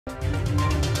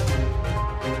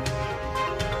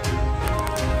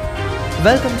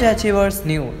Welcome to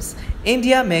Achieversnews.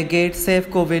 India may get safe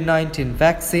Covid-19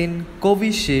 vaccine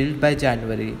Covishield by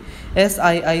January.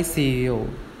 SII CEO.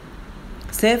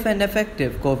 Safe and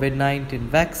effective Covid-19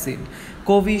 vaccine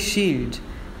Covishield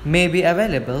may be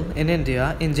available in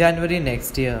India in January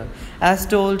next year, as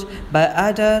told by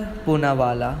Adar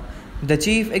Poonawalla, the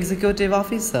Chief Executive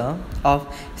Officer of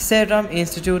Serum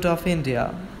Institute of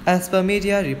India, as per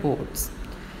media reports.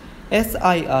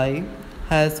 SII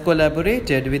has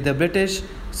collaborated with the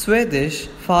British-Swedish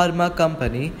pharma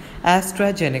company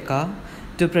AstraZeneca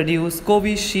to produce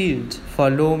Covishield for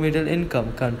low-middle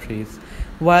income countries,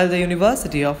 while the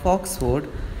University of Oxford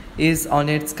is on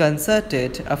its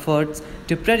concerted efforts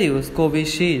to produce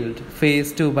Covishield.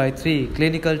 Phase 2/3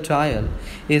 clinical trial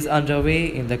is underway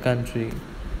in the country.